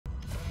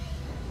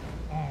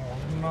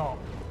No.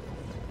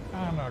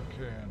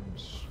 Anakin,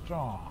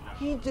 stop.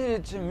 He did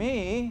it to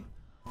me.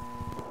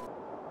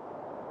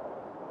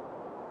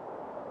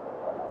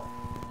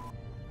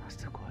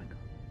 Master Qui-Gon.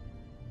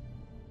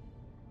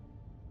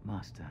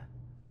 Master.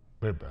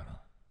 Bit better.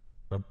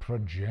 But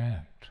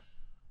project.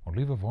 Or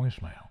leave a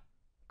voicemail.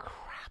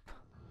 Crap.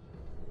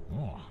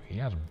 Oh, he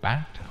has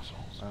back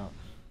tassels.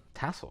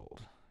 Tassels?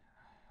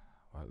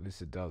 Well, at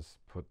least it does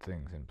put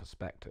things in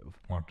perspective.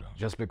 What does?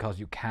 Just because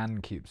you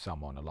can keep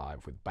someone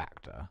alive with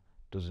Bacta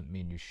doesn't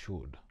mean you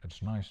should.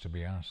 It's nice to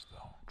be asked,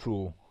 though.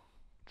 True.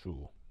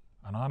 True.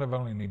 And I'd have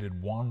only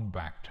needed one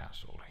back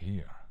tassel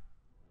here.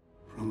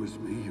 Promise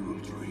me you will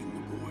train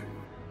the boy.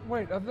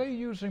 Wait, are they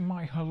using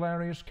my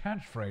hilarious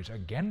catchphrase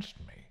against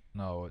me?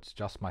 No, it's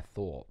just my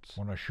thoughts.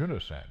 What I should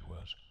have said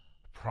was,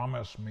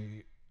 promise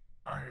me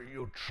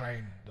you'll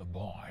train the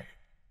boy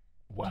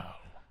well.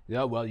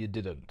 Yeah, well, you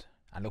didn't.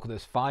 And look at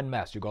this fine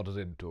mess you got us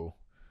into.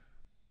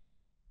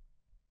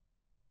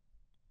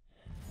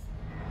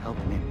 Help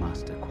me,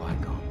 Master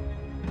Qui-Gon.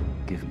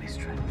 Give me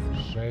strength.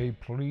 Say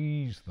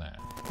please, then.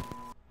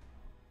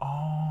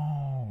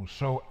 Oh,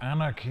 so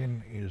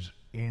Anakin is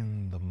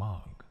in the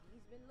mug.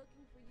 He's been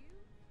looking for you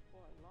for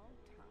a long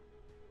time.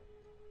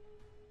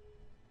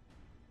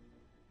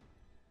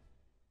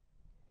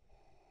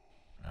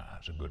 Ah,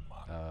 that's a good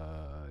mug.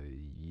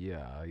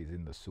 Yeah, he's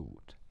in the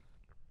suit.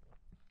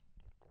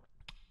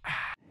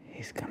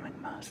 He's coming,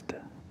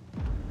 Master.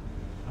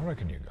 I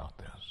reckon you got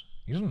this.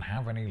 He doesn't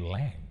have any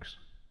legs.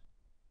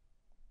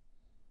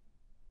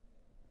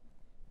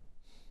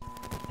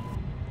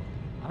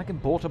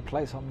 Anakin bought a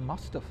place on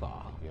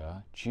Mustafar.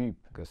 Yeah, cheap.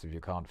 Because if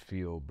you can't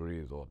feel,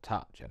 breathe, or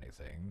touch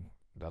anything,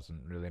 it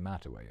doesn't really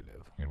matter where you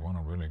live. You'd want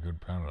a really good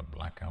pair of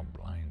blackout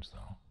blinds,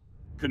 though.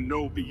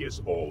 Kenobi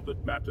is all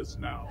that matters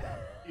now.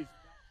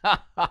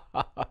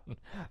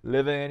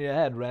 Living in your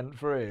head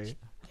rent-free.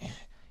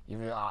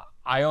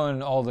 I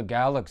own all the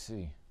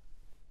galaxy.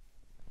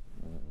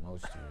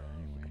 Most of it,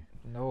 anyway.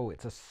 No,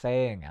 it's a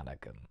saying,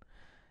 Anakin.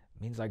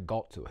 It means I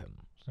got to him.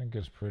 I think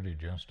it's pretty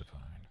justified.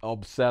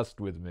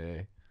 Obsessed with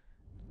me.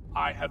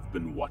 I have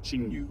been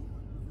watching you,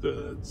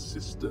 third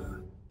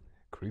sister.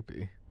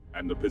 Creepy.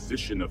 And the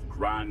position of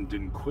Grand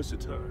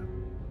Inquisitor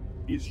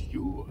is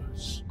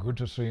yours. Good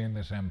to see in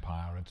this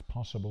empire it's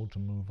possible to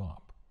move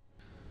up.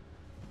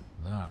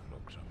 That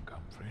looks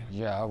uncomfy.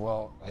 Yeah,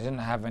 well, I didn't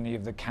have any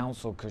of the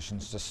council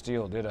cushions to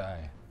steal, did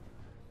I?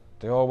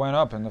 They all went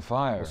up in the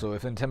fire. So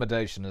if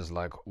intimidation is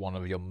like one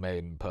of your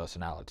main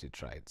personality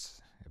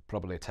traits, it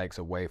probably takes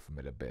away from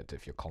it a bit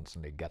if you're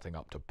constantly getting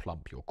up to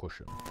plump your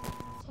cushion.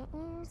 Can't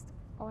you use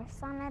force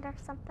on it or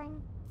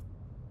something?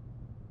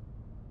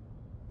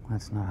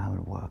 That's not how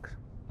it works.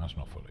 That's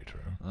not fully true.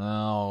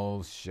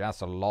 Oh, she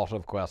asks a lot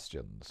of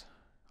questions.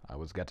 I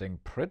was getting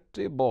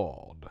pretty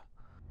bored.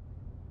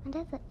 What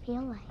does it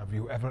feel like? Have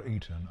you ever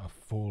eaten a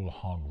full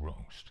hog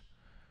roast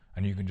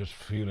and you can just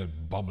feel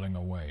it bubbling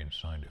away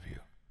inside of you?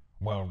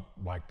 Well,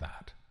 like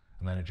that.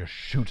 And then it just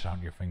shoots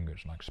out your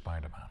fingers like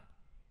Spider-Man.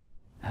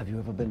 Have you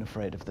ever been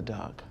afraid of the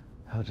dark?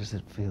 How does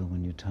it feel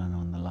when you turn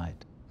on the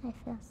light? I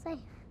feel safe.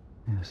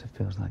 Yes, it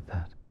feels like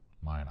that.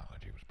 My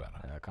analogy was better.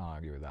 I can't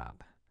argue with that.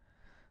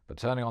 But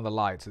turning on the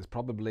lights is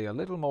probably a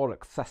little more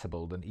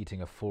accessible than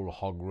eating a full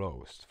hog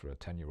roast for a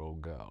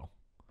 10-year-old girl.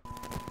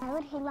 Why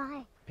would he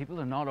lie? People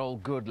are not all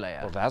good,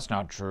 Leia. Well, that's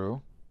not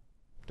true.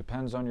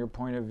 Depends on your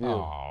point of view.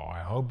 Oh, I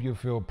hope you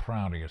feel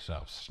proud of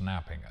yourself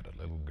snapping at a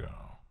little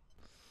girl.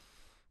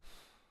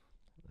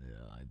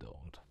 Yeah, I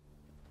don't.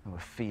 There were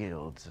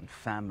fields and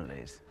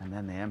families, and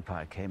then the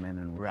Empire came in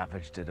and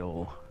ravaged it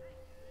all.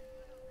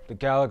 The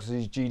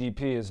galaxy's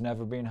GDP has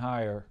never been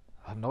higher.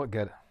 I'm not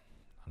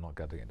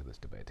getting into this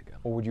debate again.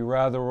 Or would you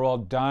rather we're all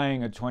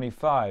dying at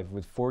 25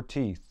 with 4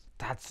 teeth?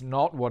 That's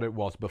not what it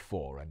was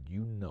before, and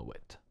you know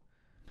it.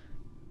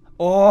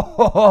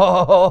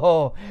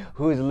 Oh,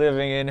 who's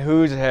living in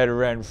whose head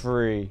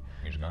rent-free?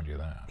 He's got you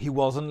there. He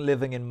wasn't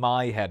living in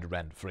my head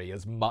rent-free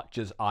as much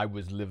as I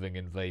was living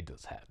in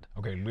Vader's head.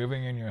 Okay,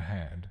 living in your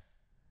head,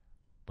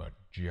 but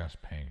just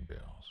paying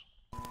bills.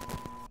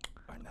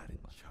 I'm not in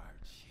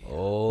charge.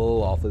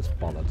 Oh, office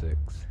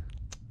politics.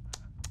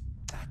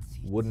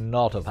 Would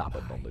not have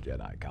happened on the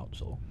Jedi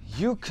Council.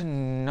 You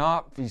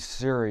cannot be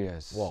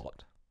serious.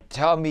 What?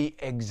 Tell me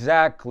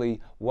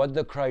exactly what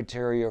the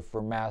criteria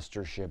for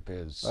mastership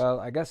is. Well,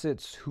 I guess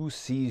it's who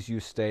sees you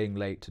staying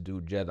late to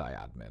do Jedi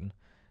admin,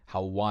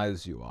 how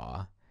wise you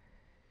are,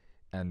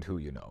 and who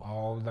you know.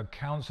 Oh, the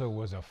council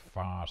was a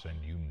farce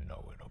and you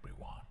know it,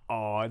 Obi-Wan.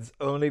 Oh, it's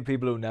only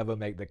people who never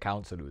make the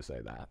council who say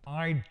that.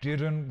 I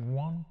didn't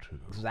want to.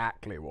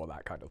 Exactly what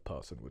that kind of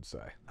person would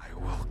say. I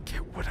will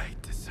get what I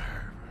deserve,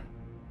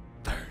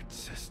 third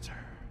sister.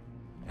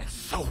 And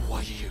so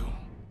will you.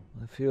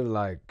 I feel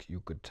like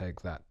you could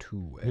take that two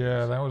ways.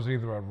 Yeah, that was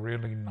either a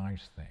really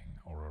nice thing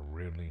or a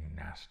really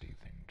nasty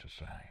thing to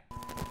say.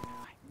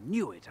 I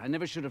knew it. I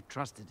never should have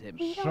trusted him.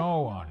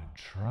 So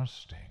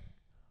untrusting.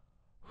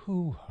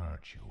 Who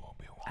hurt you,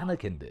 Obi-Wan?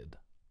 Anakin did.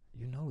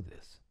 You know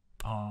this.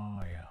 Oh,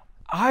 yeah.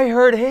 I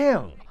heard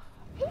him.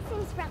 He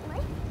seems friendly.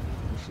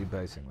 What's she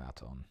basing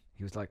that on?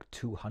 He was like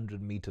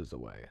 200 meters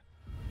away.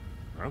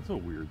 That's a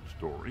weird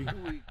story.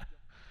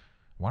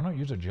 Why not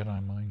use a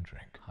Jedi mind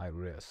trick? High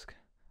risk.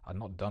 I'd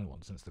not done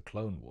one since the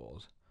Clone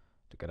Wars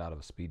to get out of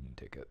a speeding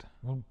ticket.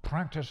 Well,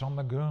 practice on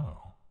the go.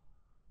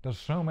 There's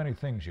so many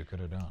things you could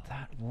have done.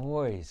 That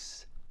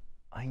voice.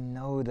 I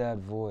know that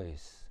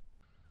voice.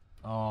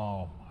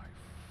 Oh my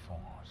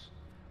force.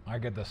 I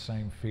get the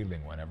same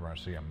feeling whenever I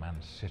see a Man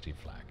City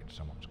flag in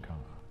someone's car.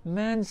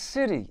 Man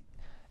City.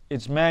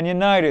 It's Man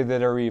United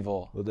that are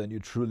evil. Well, then you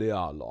truly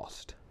are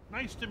lost.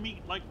 Nice to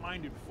meet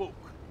like-minded folk.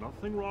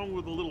 Nothing wrong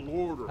with a little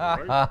order, Ha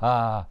right? ha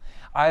ha.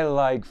 I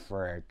like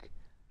Frick.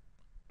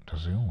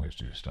 Does he always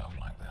do stuff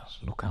like this?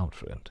 Look out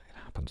for it. It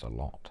happens a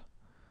lot.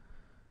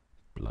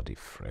 Bloody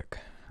Frick.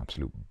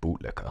 Absolute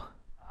bootlicker.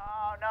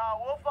 Oh,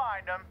 no, we'll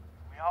find him.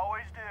 We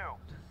always do.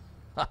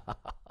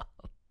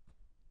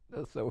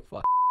 They're so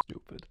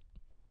stupid.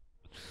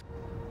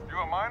 You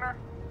a minor?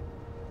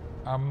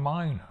 A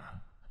minor?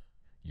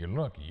 You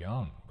look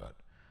young, but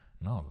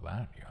not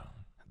that young.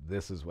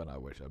 This is when I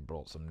wish I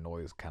brought some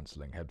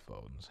noise-cancelling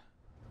headphones.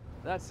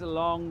 That's a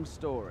long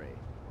story.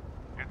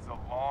 It's a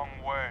long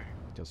way.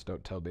 Just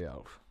don't tell the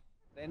elf.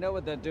 They know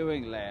what they're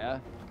doing,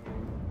 Leia.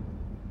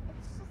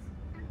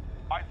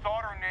 I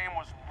thought her name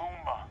was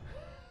Luma.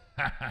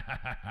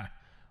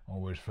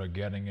 Always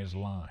forgetting his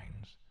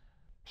lines.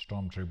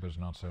 Stormtrooper's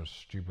not so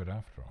stupid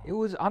after all. It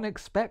was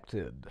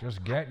unexpected.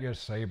 Just get your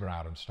saber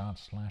out and start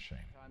slashing.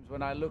 Times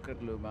when I look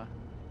at Luma,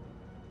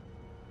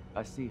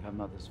 I see her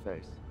mother's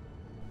face.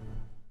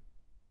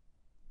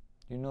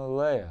 You know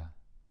Leia.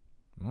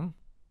 Hmm?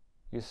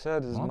 You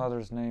said his What?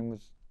 mother's name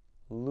was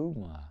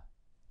Luma.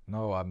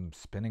 No, I'm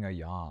spinning a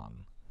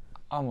yarn.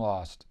 I'm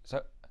lost.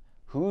 So,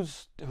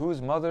 whose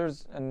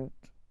mothers and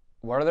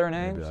what are their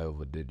names? Maybe I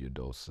overdid your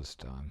dose this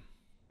time.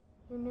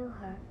 You knew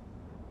her.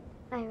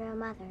 My real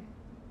mother,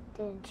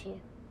 didn't you?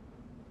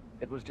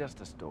 It was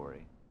just a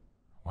story.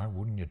 Why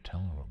wouldn't you tell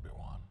her,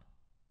 Obi-Wan?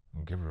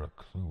 And give her a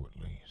clue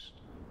at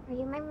least. Are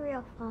you my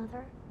real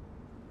father?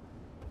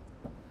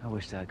 I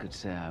wish I could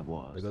say I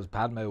was. Because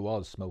Padme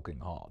was smoking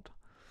hot.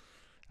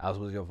 As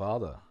was your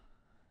father.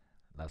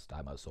 Last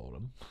time I saw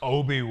him.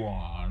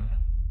 Obi-Wan!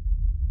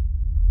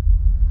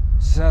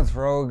 Seth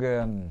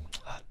Rogen.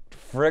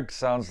 Frick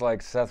sounds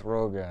like Seth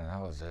Rogen.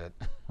 That was it.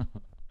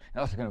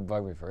 That was gonna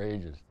bug me for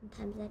ages.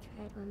 Sometimes I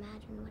try to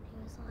imagine what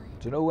he was like.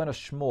 Do you know when a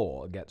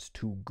schmore gets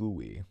too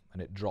gooey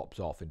and it drops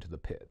off into the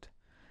pit?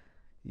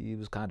 He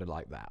was kind of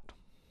like that.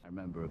 I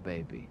remember a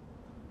baby.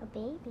 A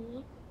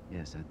baby?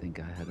 Yes, I think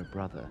I had a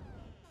brother.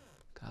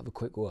 Can I have a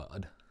quick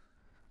word?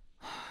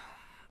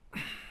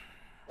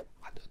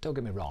 Don't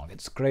get me wrong,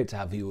 it's great to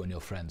have you and your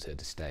friends here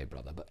to stay,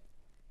 brother, but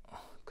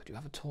could you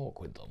have a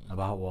talk with them?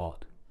 About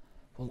what?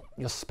 Well,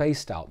 your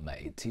spaced out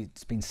mate,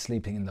 he's been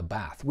sleeping in the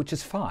bath, which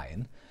is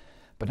fine,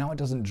 but now it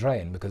doesn't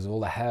drain because of all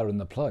the hair in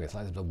the plug. It's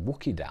like there's a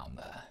Wookiee down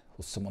there.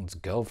 Or someone's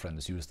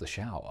girlfriend's used the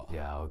shower.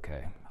 Yeah,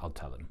 okay, I'll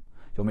tell him.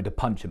 You want me to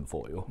punch him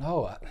for you?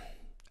 No,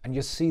 and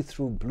your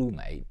see-through blue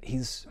mate,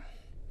 he's...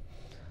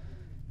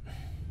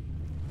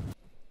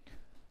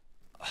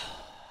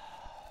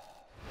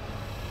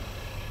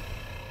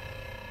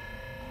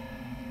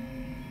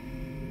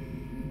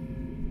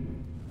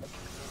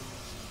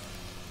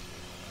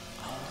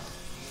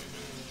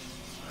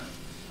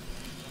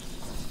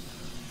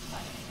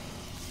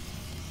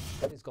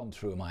 He's gone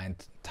through my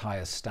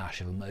entire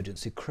stash of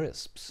emergency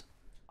crisps.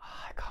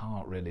 I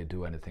can't really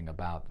do anything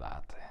about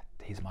that.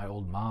 He's my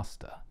old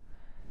master.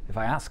 If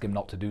I ask him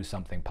not to do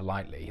something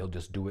politely, he'll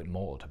just do it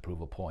more to prove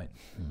a point.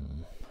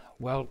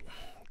 Well,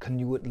 can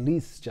you at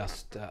least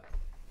just...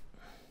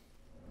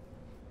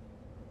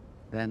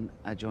 Then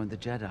I joined the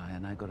Jedi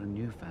and I got a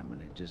new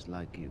family, just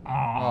like you. Okay,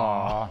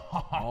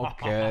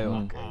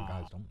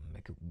 guys, don't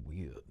make it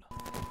weird.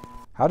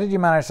 How did you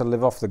manage to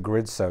live off the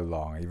grid so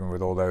long, even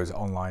with all those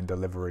online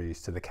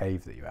deliveries to the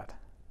cave that you had?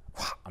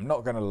 I'm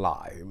not going to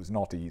lie, it was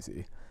not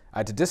easy. I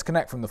had to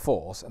disconnect from the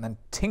Force, and then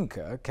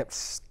Tinker kept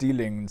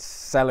stealing and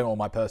selling all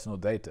my personal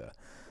data.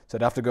 So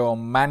I'd have to go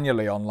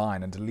manually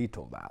online and delete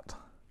all that.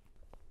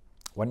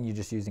 Why didn't you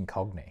just use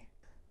Incogni?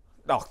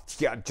 Oh,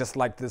 yeah, just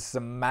like this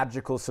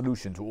magical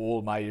solution to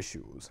all my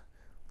issues.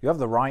 You have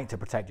the right to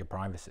protect your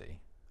privacy.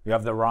 You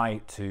have the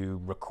right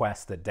to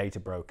request that data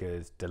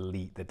brokers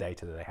delete the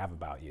data that they have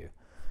about you.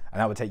 And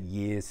that would take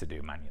years to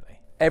do manually.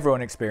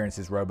 Everyone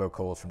experiences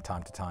robocalls from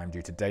time to time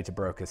due to data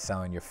brokers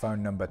selling your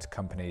phone number to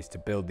companies to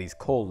build these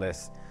call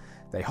lists.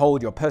 They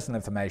hold your personal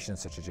information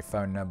such as your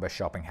phone number,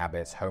 shopping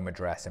habits, home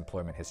address,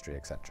 employment history,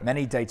 etc.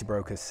 Many data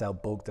brokers sell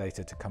bulk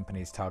data to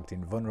companies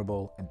targeting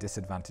vulnerable and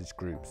disadvantaged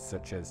groups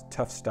such as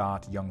tough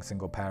start, young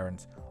single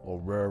parents, or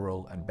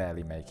rural and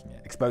barely making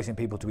it, exposing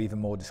people to even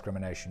more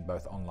discrimination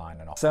both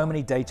online and offline. So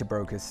many data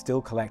brokers still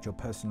collect your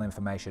personal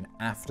information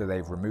after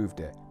they've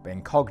removed it, but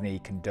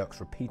Incogni conducts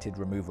repeated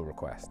removal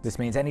requests. This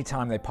means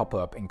anytime they pop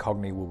up,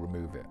 Incogni will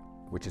remove it.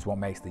 which is what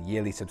makes the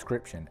yearly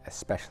subscription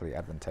especially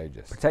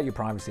advantageous. Protect your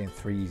privacy in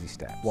 3 easy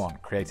steps. 1.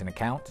 Create an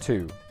account.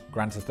 2.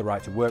 Grant us the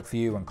right to work for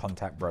you and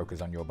contact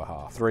brokers on your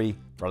behalf. 3.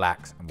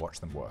 Relax and watch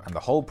them work. And the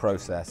whole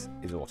process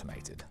is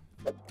automated.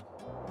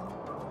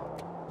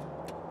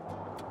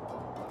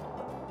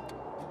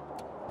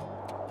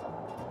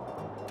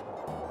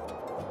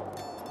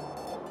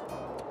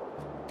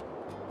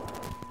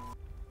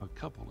 A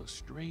couple of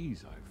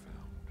strays I found.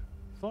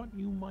 Thought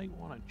you might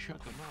want to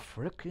check them out.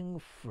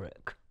 Fricking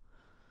frick.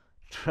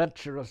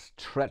 Treacherous,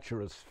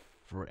 treacherous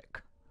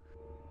frick.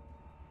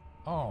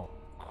 Oh,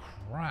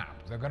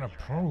 crap. They're gonna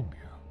probe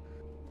you.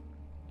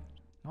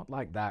 Not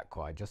like that,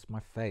 quite, just my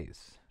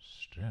face.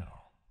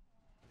 Still.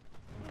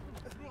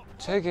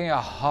 Taking a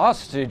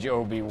hostage,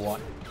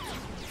 Obi-Wan.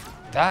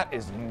 That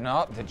is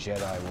not the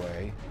Jedi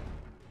way.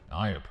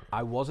 I approve.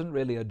 I wasn't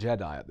really a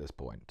Jedi at this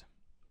point.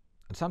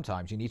 And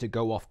sometimes you need to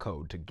go off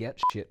code to get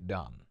shit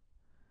done.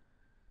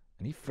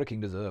 And he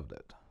freaking deserved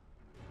it.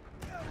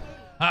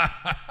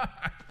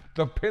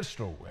 The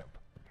pistol whip.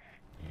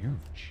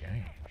 You've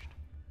changed.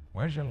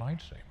 Where's your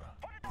lightsaber?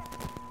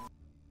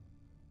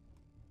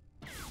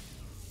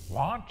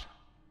 What?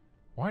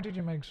 Why did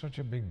you make such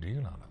a big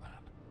deal out of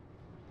that?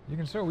 You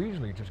can so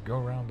easily just go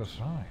around the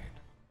side.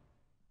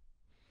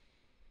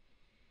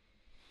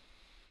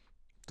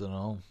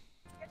 Dunno.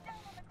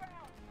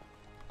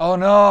 Oh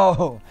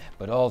no!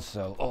 But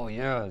also, oh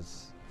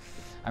yes.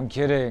 I'm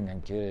kidding,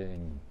 I'm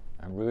kidding.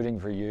 I'm rooting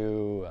for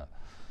you.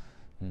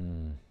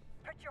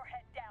 Put your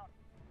head down.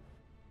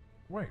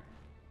 Wait.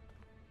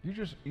 You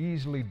just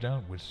easily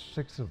dealt with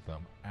 6 of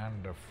them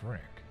and a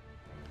frick.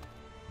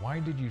 Why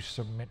did you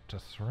submit to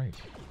 3?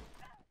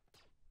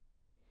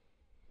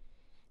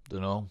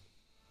 Dunno.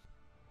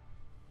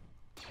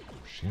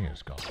 She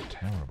has got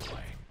terrible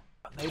aim.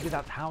 Maybe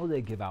that's how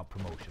they give out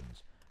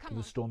promotions to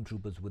the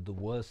stormtroopers with the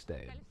worst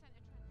aim.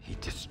 He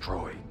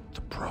destroyed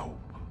the probe.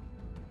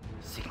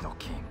 Signal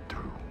came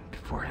through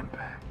before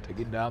impact.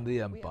 Taking down the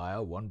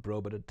Empire one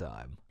probe at a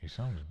time. He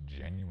sounds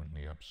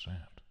genuinely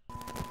upset.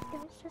 It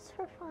was just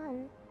for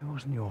fun. It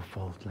wasn't your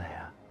fault,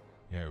 Leia.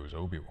 Yeah, it was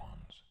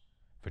Obi-Wan's.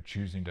 For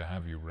choosing to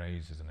have you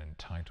raised as an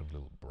entitled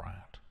little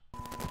brat.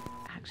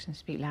 Actions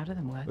speak louder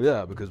than words.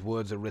 Yeah, because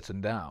words are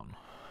written down.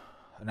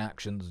 And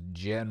actions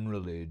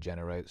generally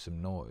generate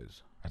some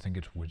noise. I think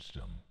it's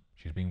wisdom.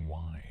 She's being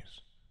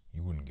wise.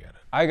 You wouldn't get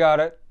it. I got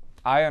it.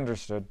 I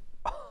understood.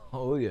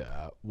 Oh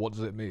yeah, what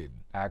does it mean?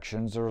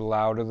 Actions are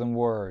louder than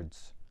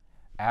words.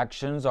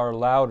 Actions are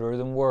louder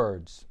than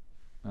words.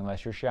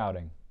 Unless you're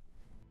shouting.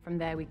 From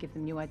there, we give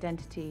them new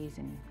identities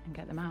and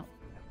get them out.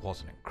 It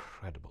was an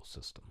incredible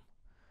system.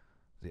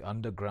 The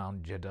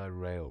Underground Jedi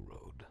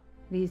Railroad.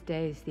 These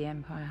days, the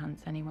Empire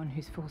hunts anyone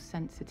who's force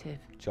sensitive.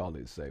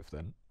 Charlie's safe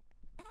then.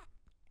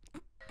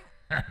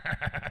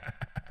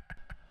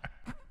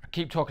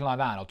 Keep talking like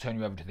that and I'll turn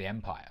you over to the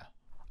Empire.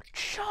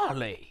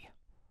 Charlie!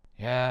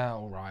 Yeah,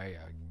 alright,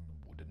 I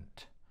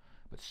wouldn't.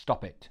 But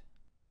stop it.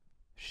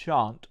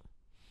 Shan't.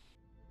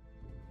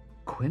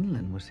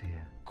 Quinlan was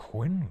here.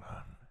 Quinlan?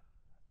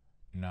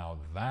 Now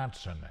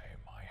that's a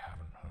name I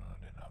haven't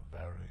heard in a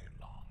very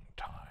long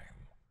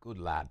time. Good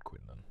lad,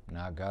 Quinlan.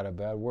 Not got a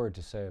bad word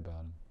to say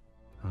about him.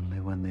 Only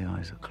when the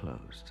eyes are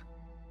closed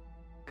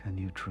can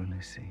you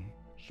truly see.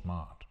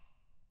 Smart.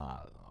 I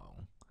don't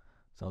know.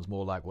 Sounds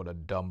more like what a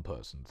dumb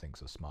person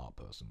thinks a smart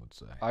person would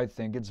say. I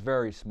think it's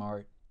very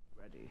smart.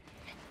 Ready.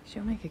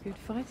 She'll make a good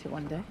fighter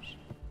one day.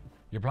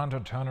 You plan to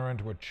turn her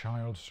into a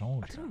child I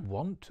soldier? don't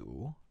want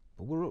to,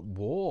 but we're at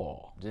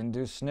war. Didn't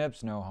do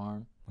snips no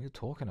harm. What are you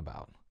talking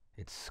about?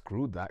 It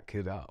screwed that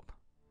kid up.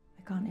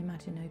 I can't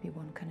imagine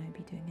Obi-Wan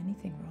Kenobi doing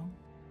anything wrong.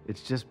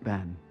 It's just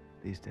Ben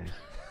these days.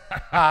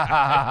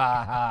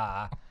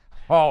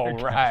 All It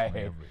gets me right.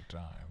 every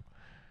time.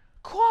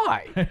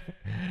 Quite.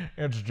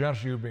 It's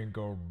just you being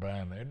called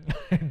Ben.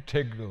 It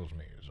tickles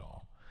me is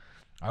all.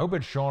 I hope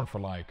it's short for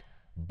like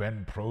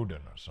Ben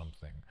Proden or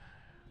something.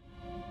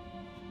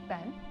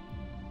 Ben?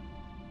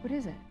 What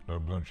is it? Low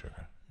blood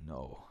sugar.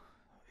 No,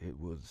 it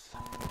was...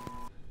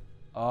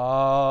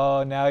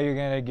 Oh, now you're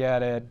gonna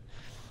get it.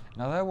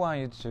 Not that I want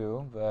you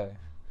to, but...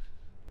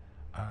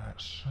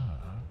 Sir,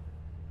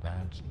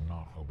 that's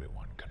not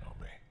Obi-Wan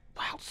Kenobi.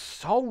 Well,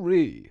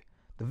 sorry.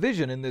 The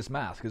vision in this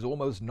mask is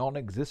almost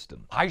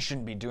non-existent. I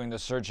shouldn't be doing the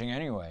searching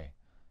anyway.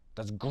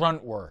 That's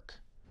grunt work.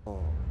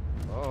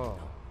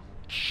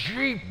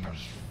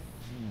 Jeepers!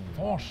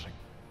 Forcing.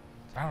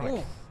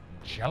 Phallic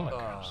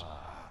Jellicers.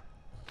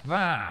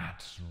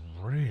 That's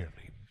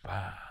really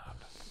bad.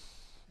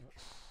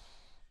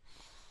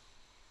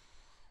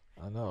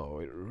 I know,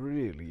 it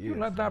really is. You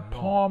let that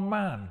poor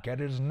man get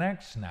his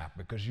neck snapped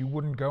because you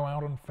wouldn't go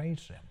out and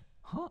face him.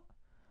 Huh?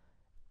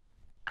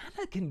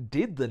 Anakin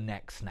did the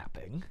neck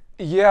snapping.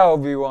 Yeah,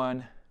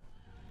 Obi-Wan.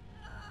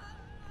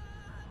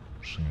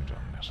 Seems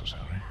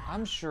unnecessary.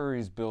 I'm sure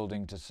he's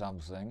building to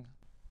something.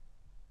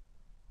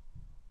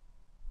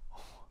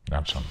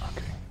 That's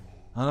unlucky.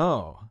 I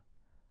know.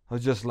 I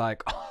was just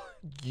like, oh,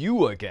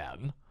 you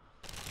again?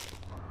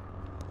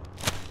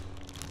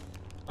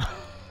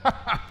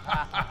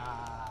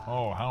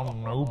 Oh, how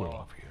noble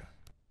of you.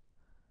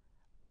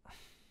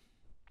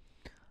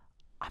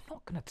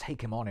 not going to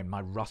take him on in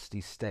my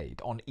rusty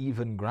state, on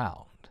even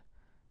ground.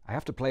 I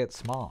have to play it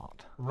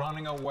smart.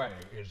 Running away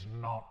is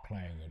not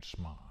playing it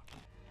smart.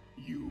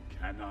 You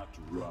cannot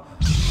run,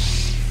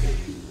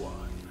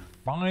 Obi-Wan.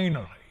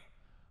 Finally,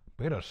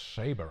 bit of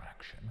saber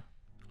action.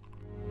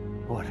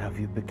 What have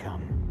you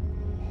become?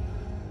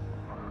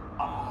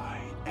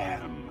 I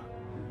am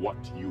what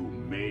you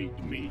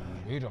made me.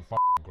 He's a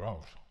fucking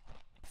gross.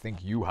 I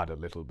think you had a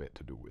little bit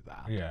to do with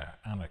that. Yeah,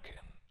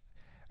 Anakin.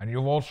 And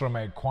you've also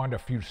made quite a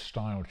few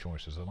style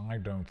choices that I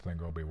don't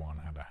think Obi-Wan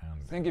had a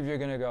hand in. I think if you're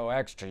gonna go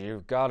extra,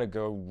 you've gotta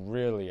go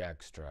really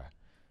extra.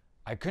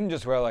 I couldn't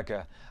just wear like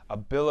a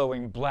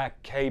billowing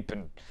black cape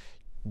and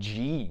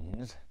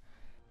jeans.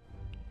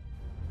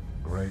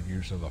 Great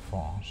use of the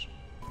Force.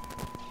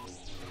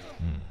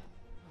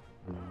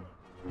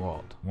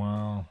 What?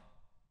 Well,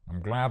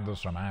 I'm glad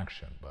there's some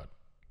action, but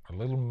a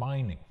little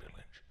mining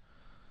village.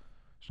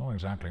 It's not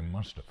exactly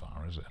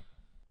Mustafar, is it?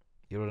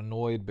 You're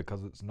annoyed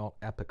because it's not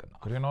epic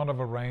enough. Could you not have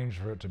arranged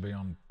for it to be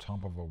on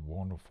top of a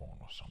waterfall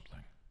or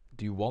something?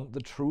 Do you want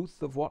the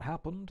truth of what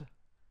happened?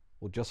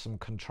 Or just some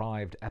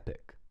contrived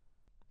epic?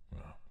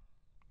 Yeah.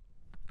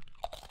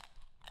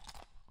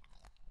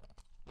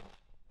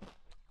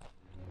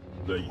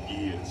 The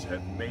years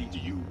have made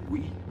you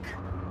weak.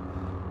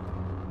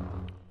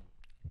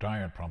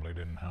 Diet probably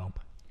didn't help.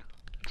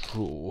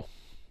 True.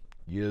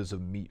 Years of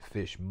meat,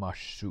 fish,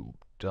 mush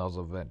soup does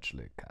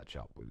eventually catch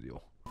up with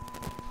you.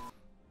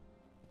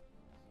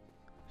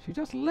 She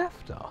just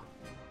left her.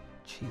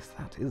 Jeez,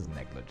 that is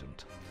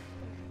negligent.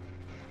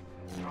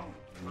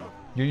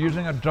 You're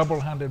using a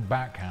double-handed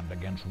backhand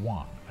against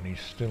one, and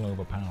he's still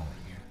overpowering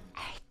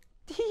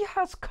you. He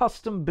has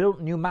custom-built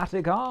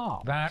pneumatic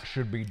arms. That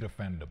should be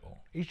defendable.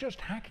 He's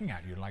just hacking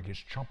at you like he's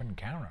chopping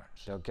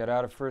carrots. So get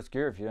out of first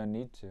gear if you don't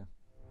need to.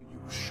 You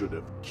should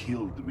have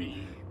killed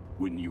me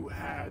when you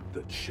had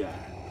the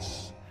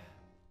chance.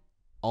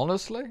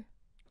 Honestly?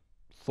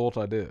 Thought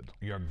I did.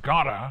 You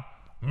gotta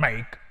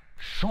make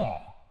sure.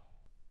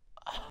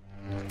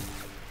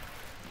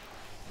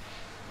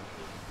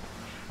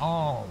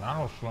 Oh,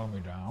 that'll slow me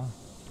down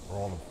for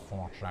all of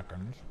 4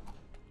 seconds.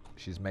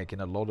 She's making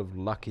a lot of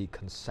lucky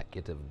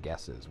consecutive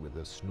guesses with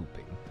her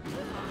snooping.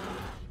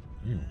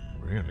 You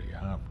really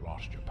have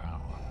lost your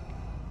power.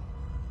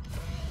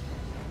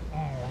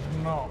 Oh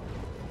no.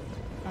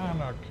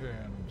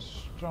 Anakin,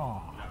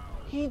 stop.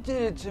 He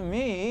did it to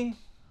me.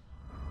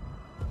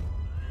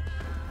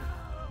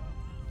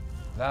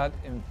 That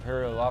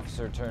Imperial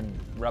officer turned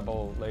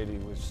rebel lady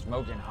was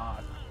smoking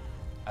hot,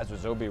 as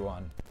was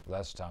Obi-Wan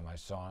last time I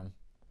saw him.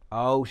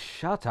 Oh,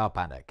 shut up,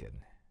 Anakin.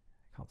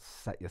 You can't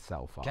set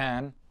yourself up.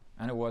 Can,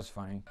 and it was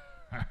funny.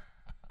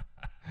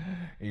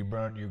 He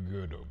burnt you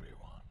good,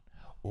 Obi-Wan.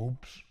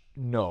 Oops.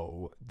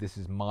 No, this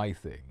is my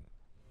thing.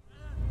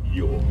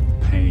 Your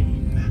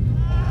pain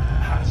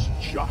has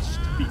just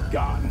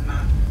begun.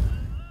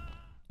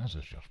 This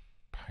is just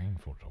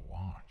painful to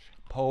watch.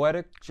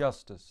 Poetic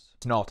justice.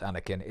 It's not,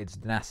 Anakin. It's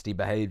nasty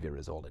behavior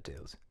is all it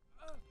is.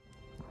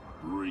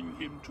 Bring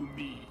him to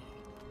me.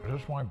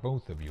 That's why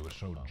both of you are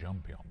so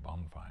jumpy on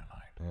bonfire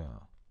night. Yeah.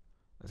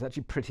 It's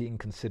actually pretty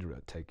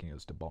inconsiderate taking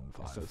us to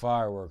bonfires. It's the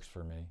fireworks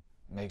for me.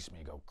 Makes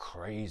me go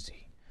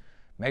crazy.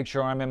 Make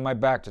sure I'm in my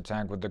back to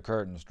tank with the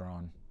curtains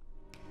drawn.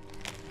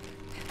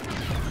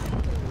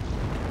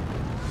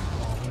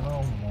 Oh,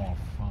 no more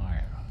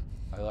fire.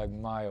 I like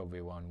my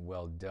Obi-Wan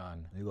well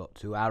done. You got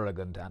too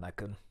arrogant,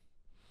 Anakin.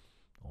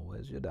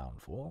 Always your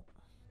downfall.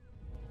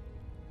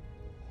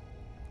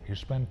 He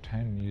spent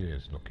 10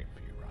 years looking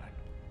for you,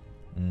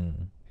 right?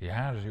 He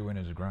has you in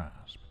his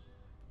grasp.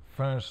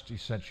 First, he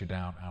sets you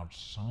down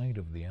outside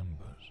of the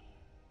embers.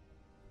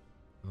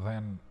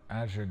 Then,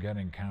 as you're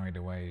getting carried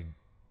away,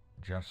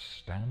 just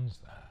stands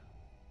there.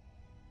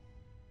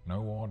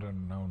 No order,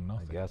 no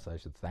nothing. I guess I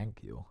should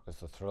thank you.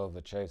 It's the thrill of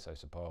the chase, I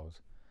suppose.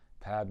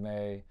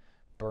 Padme,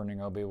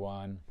 burning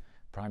Obi-Wan,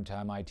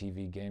 primetime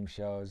ITV game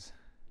shows.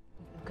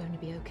 You're going to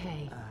be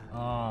okay.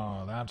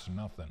 Oh, that's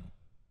nothing.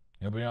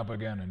 You'll be up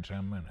again in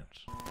 10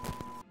 minutes.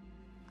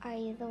 Are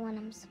you the one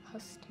I'm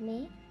supposed to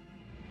meet?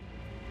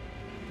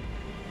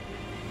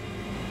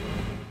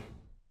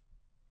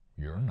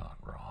 You're not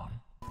wrong.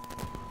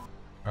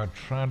 A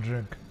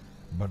tragic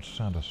but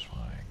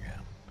satisfying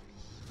end.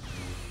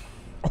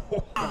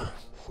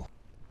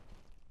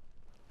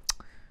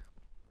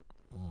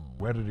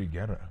 Where did he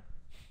get her?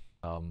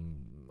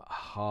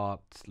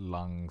 Heart,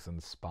 lungs,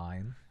 and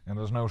spine. And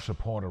there's no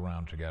support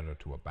around to get her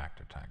to a back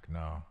to tank.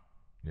 No.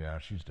 Yeah,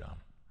 she's done.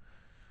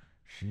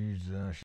 She's